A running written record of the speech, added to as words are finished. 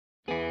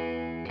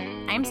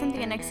I'm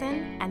Cynthia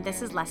Nixon, and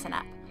this is Lesson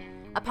Up,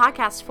 a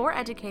podcast for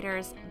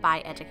educators by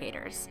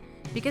educators.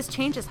 Because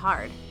change is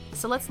hard,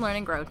 so let's learn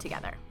and grow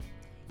together.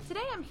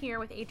 Today I'm here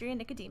with Adrienne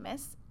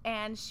Nicodemus,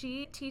 and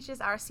she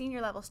teaches our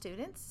senior level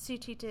students. She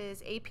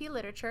teaches AP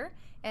Literature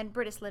and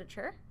British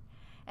Literature,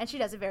 and she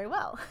does it very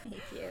well.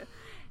 Thank you.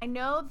 I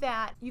know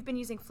that you've been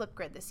using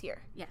Flipgrid this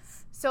year.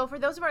 Yes. So for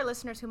those of our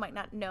listeners who might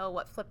not know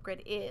what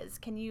Flipgrid is,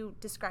 can you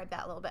describe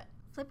that a little bit?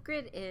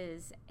 Flipgrid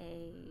is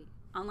an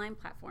online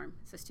platform,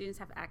 so students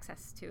have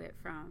access to it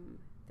from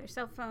their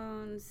cell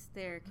phones,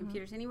 their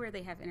computers, anywhere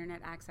they have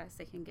internet access,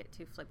 they can get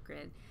to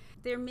Flipgrid.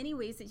 There are many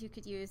ways that you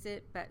could use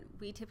it, but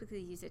we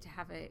typically use it to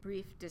have a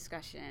brief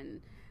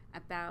discussion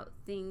about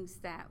things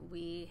that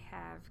we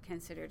have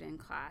considered in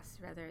class,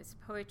 whether it's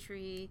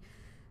poetry,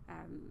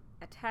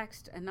 a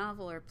text, a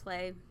novel, or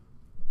play.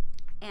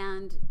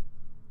 And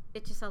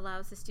it just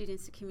allows the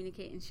students to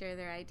communicate and share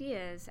their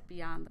ideas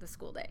beyond the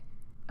school day.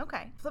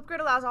 Okay.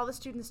 Flipgrid allows all the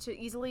students to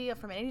easily,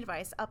 from any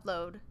device,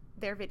 upload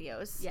their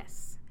videos.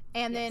 Yes.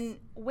 And then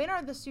when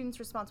are the students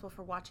responsible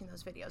for watching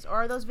those videos? Or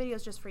are those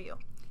videos just for you?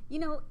 You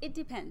know, it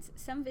depends.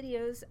 Some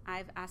videos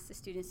I've asked the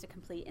students to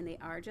complete, and they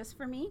are just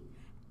for me.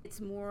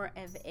 It's more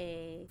of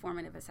a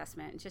formative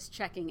assessment, just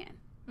checking in.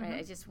 Right?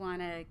 I just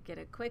want to get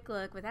a quick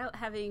look without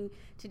having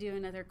to do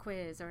another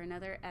quiz or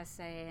another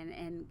essay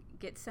and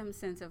get some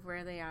sense of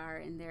where they are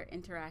in their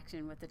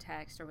interaction with the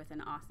text or with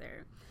an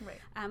author. Right.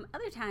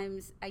 Other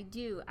times I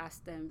do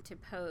ask them to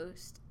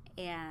post,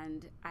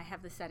 and I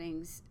have the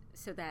settings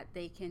so that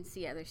they can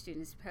see other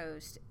students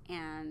post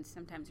and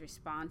sometimes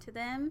respond to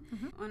them.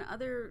 On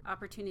other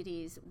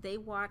opportunities, they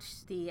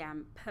watch the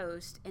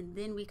post, and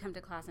then we come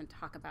to class and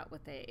talk about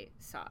what they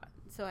saw.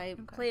 So I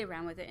play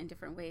around with it in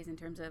different ways in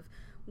terms of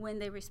when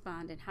they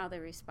respond and how they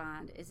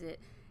respond. Is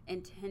it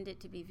intended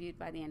to be viewed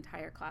by the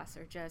entire class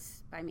or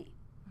just by me?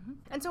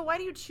 And so why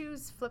do you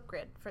choose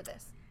Flipgrid for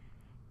this?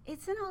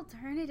 It's an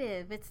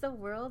alternative. It's the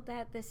world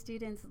that the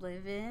students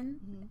live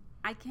in.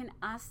 I can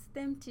ask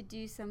them to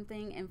do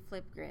something in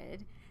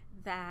Flipgrid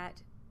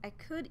that I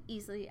could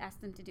easily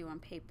ask them to do on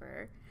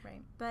paper,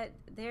 right? But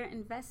their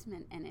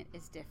investment in it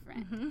is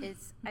different.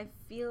 I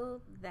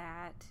feel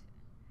that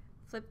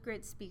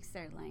Flipgrid speaks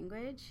their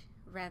language,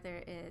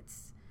 whether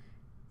it's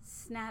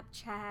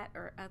Snapchat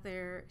or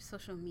other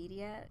social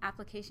media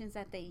applications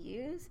that they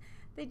use.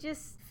 They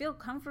just feel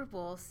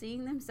comfortable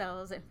seeing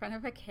themselves in front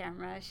of a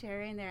camera,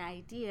 sharing their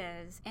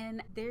ideas,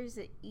 and there's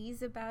an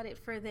ease about it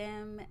for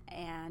them.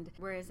 And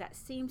whereas that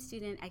same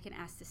student, I can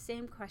ask the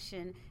same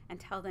question and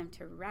tell them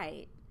to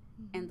write,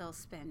 and they'll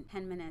spend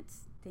 10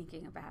 minutes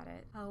thinking about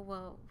it. Oh,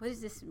 well, what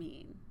does this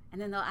mean? And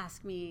then they'll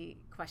ask me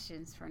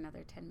questions for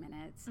another 10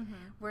 minutes.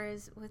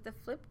 Whereas with the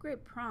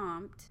Flipgrid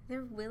prompt,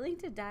 they're willing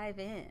to dive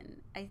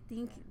in. I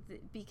think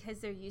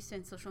because they're used to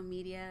in social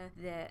media,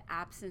 the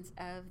absence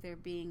of there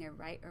being a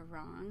right or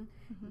wrong,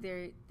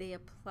 they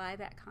apply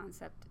that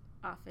concept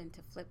often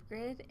to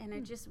Flipgrid and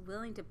are just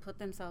willing to put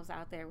themselves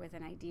out there with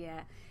an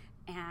idea.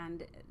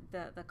 And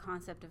the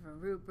concept of a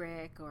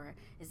rubric or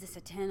is this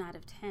a 10 out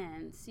of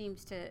 10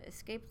 seems to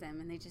escape them,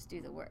 and they just do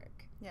the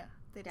work. Yeah,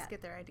 they just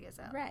get their ideas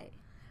out. Right.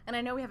 And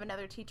I know we have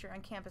another teacher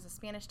on campus, a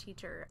Spanish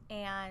teacher,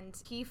 and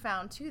he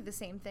found, too, the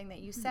same thing that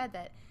you said,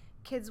 that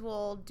kids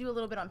will do a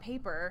little bit on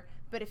paper,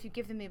 but if you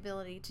give them the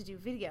ability to do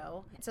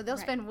video, so they'll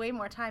spend way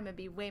more time and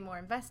be way more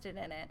invested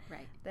in it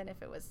than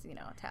if it was,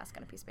 a task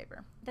on a piece of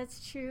paper.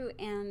 That's true.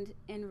 And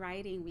in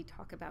writing, we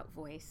talk about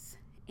voice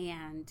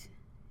and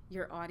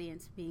your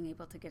audience being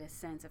able to get a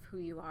sense of who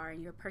you are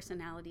and your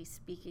personality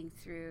speaking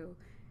through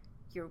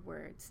your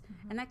words.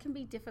 And that can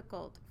be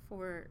difficult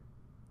for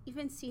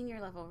even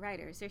senior level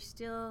writers. They're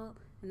still,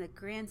 in the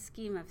grand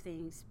scheme of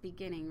things,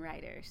 beginning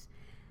writers.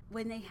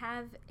 When they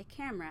have a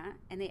camera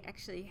and they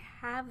actually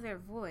have their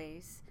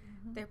voice,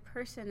 their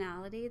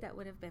personality that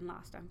would have been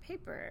lost on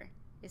paper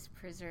is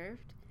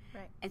preserved.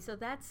 Right. And so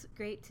that's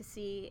great to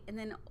see. And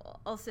then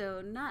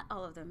also, not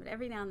all of them, but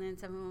every now and then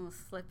someone will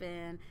slip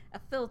in a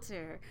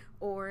filter,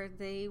 or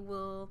they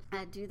will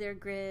do their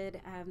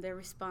grid, their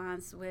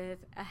response with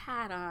a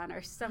hat on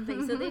or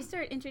something. So they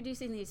start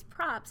introducing these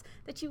props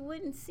that you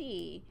wouldn't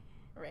see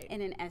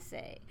in an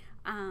essay.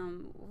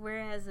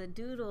 Whereas a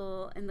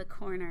doodle in the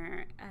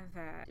corner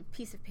of a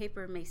piece of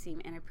paper may seem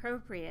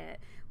inappropriate,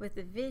 with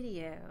the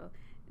video,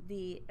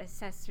 the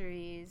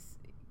accessories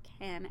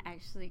can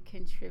actually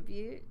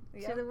contribute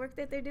to the work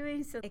that they're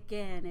doing. So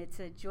again, it's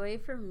a joy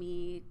for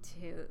me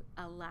to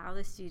allow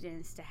the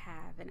students to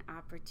have an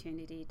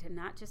opportunity to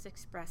not just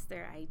express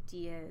their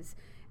ideas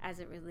as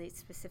it relates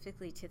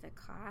specifically to the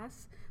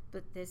class,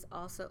 but this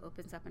also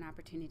opens up an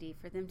opportunity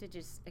for them to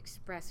just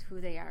express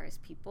who they are as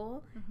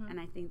people. And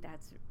I think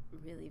that's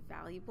really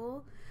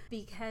valuable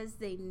because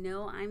they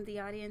know I'm the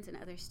audience and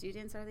other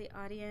students are the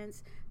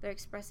audience. They're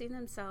expressing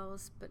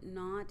themselves, but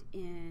not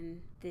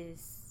in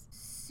this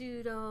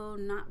pseudo,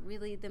 not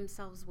really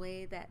themselves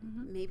way that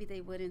maybe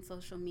they would in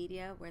social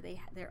media, where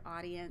their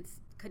audience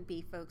could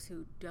be folks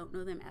who don't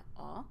know them at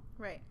all.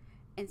 Right.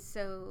 And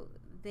so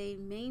they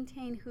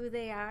maintain who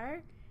they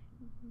are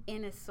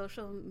in a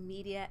social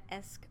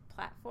media-esque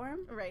platform.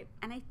 Right.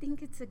 And I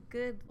think it's a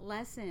good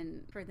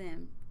lesson for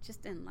them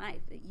just in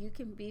life, that you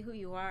can be who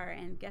you are,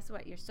 and guess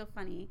what? You're still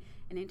funny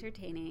and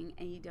entertaining,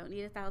 and you don't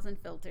need 1,000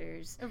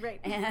 filters.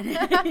 Right. And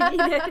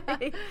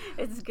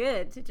it's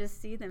good to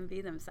just see them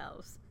be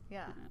themselves.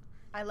 Yeah.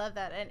 I love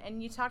that.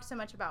 And you talked so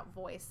much about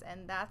voice,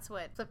 and that's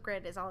what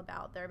Flipgrid is all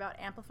about. They're about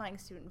amplifying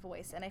student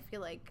voice, and I feel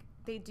like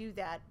they do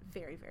that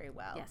very, very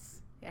well.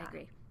 Yes, yeah. I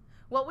agree.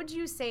 What would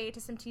you say to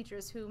some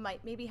teachers who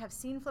might maybe have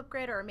seen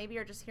Flipgrid or maybe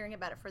are just hearing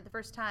about it for the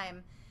first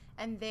time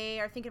and they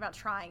are thinking about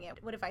trying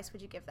it? What advice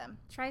would you give them?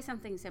 Try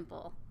something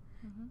simple.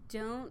 Mm-hmm.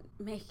 Don't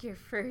make your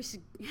first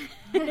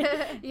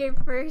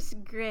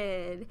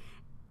grid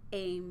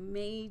a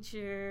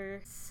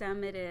major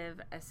summative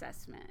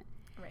assessment.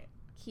 Right.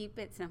 Keep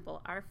it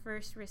simple. Our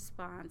first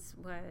response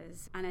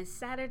was, on a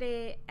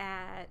Saturday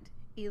at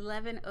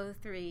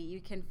 11:03,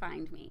 you can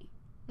find me.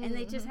 And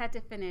they just had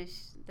to finish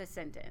the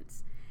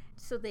sentence.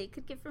 So they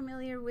could get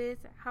familiar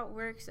with how it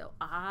works, so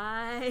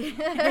I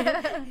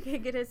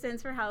could get a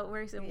sense for how it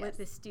works and what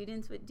the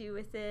students would do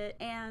with it,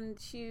 and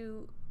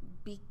to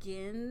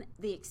begin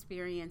the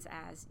experience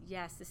as,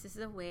 yes, this is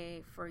a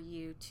way for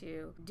you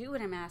to do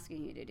what I'm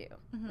asking you to do,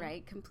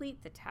 right?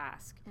 Complete the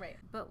task. Right.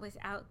 But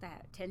without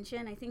that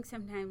tension, I think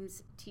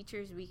sometimes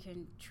teachers, we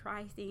can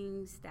try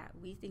things that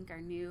we think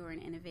are new or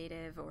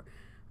innovative or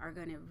are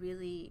going to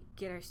really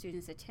get our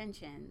students'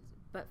 attention.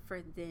 But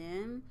for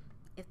them,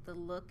 if the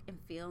look and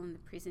feel in the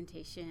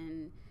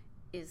presentation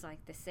is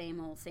like the same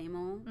old,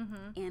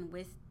 and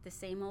with the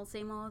same old,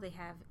 they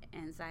have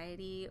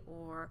anxiety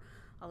or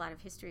a lot of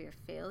history of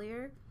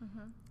failure,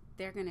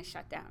 they're going to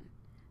shut down.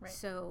 Right.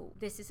 So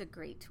this is a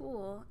great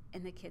tool,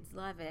 and the kids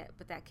love it,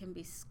 but that can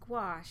be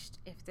squashed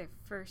if their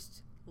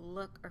first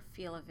look or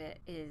feel of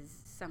it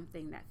is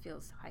something that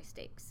feels high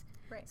stakes.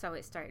 Right. So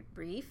it started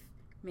brief,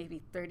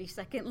 maybe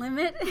 30-second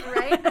limit.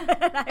 Right.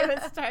 I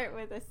would start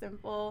with a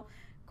simple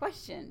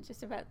question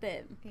just about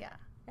them. Yeah.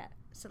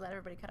 So let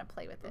everybody kind of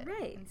play with it.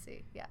 Right. And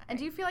see. Yeah. And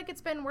do you feel like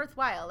it's been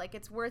worthwhile? Like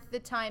it's worth the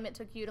time it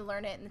took you to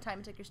learn it and the time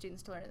it took your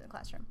students to learn it in the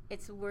classroom?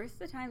 It's worth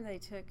the time they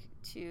took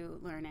to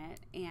learn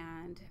it,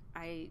 and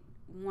I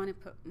want to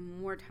put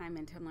more time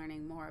into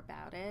learning more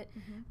about it.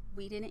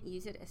 We didn't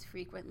use it as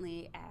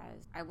frequently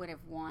as I would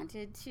have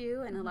wanted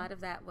to, and a lot of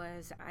that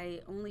was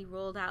I only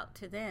rolled out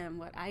to them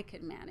what I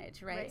could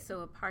manage, right?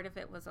 So a part of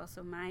it was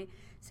also my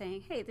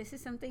saying, hey, this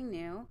is something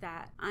new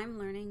that I'm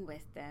learning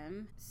with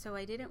them, so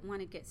I didn't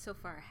want to get so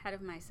far ahead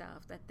of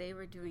myself that they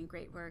were doing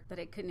great work that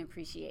I couldn't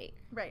appreciate,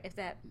 if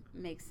that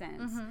makes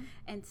sense.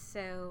 And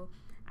so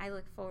I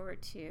look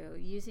forward to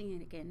using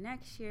it again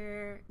next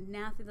year,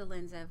 now through the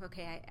lens of,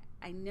 okay,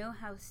 I know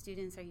how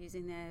students are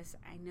using this,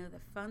 I know the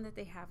fun that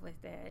they have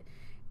with it,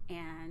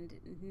 and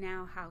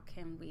now how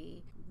can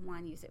we,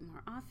 one, use it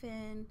more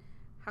often?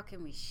 How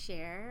can we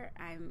share?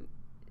 I'm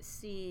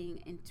seeing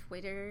in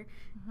Twitter,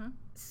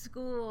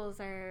 schools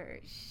are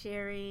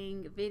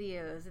sharing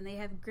videos, and they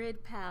have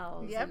grid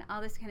pals and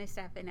all this kind of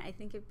stuff, and I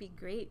think it'd be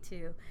great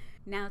to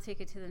now take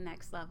it to the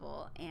next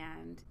level,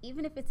 and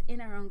even if it's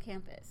in our own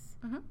campus,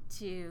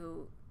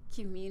 to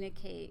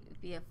communicate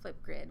via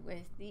Flipgrid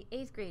with the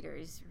 8th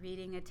graders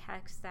reading a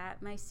text that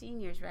my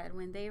seniors read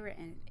when they were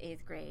in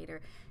 8th grade,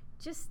 or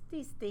just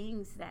these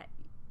things that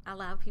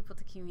allow people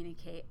to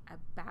communicate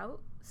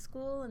about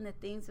school and the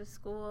things of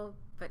school,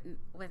 but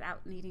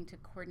without needing to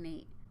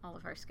coordinate all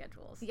of our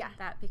schedules. Yeah.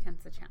 That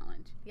becomes the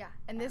challenge. Yeah.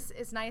 And this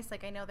is nice.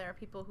 Like, I know there are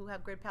people who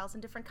have grid pals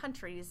in different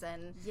countries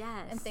and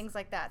things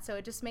like that. So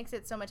it just makes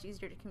it so much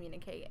easier to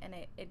communicate, and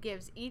it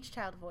gives each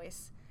child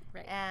voice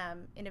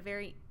in a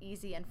very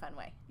easy and fun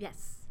way.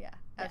 Yes. Yeah,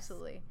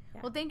 absolutely.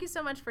 Yeah. Well, thank you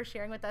so much for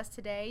sharing with us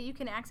today. You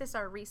can access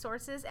our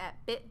resources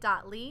at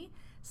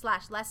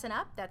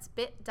bit.ly/lessonup. That's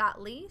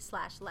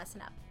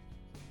bit.ly/lessonup.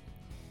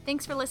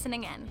 Thanks for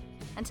listening in.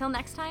 Until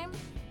next time,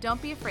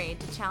 don't be afraid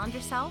to challenge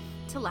yourself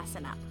to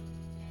lesson up.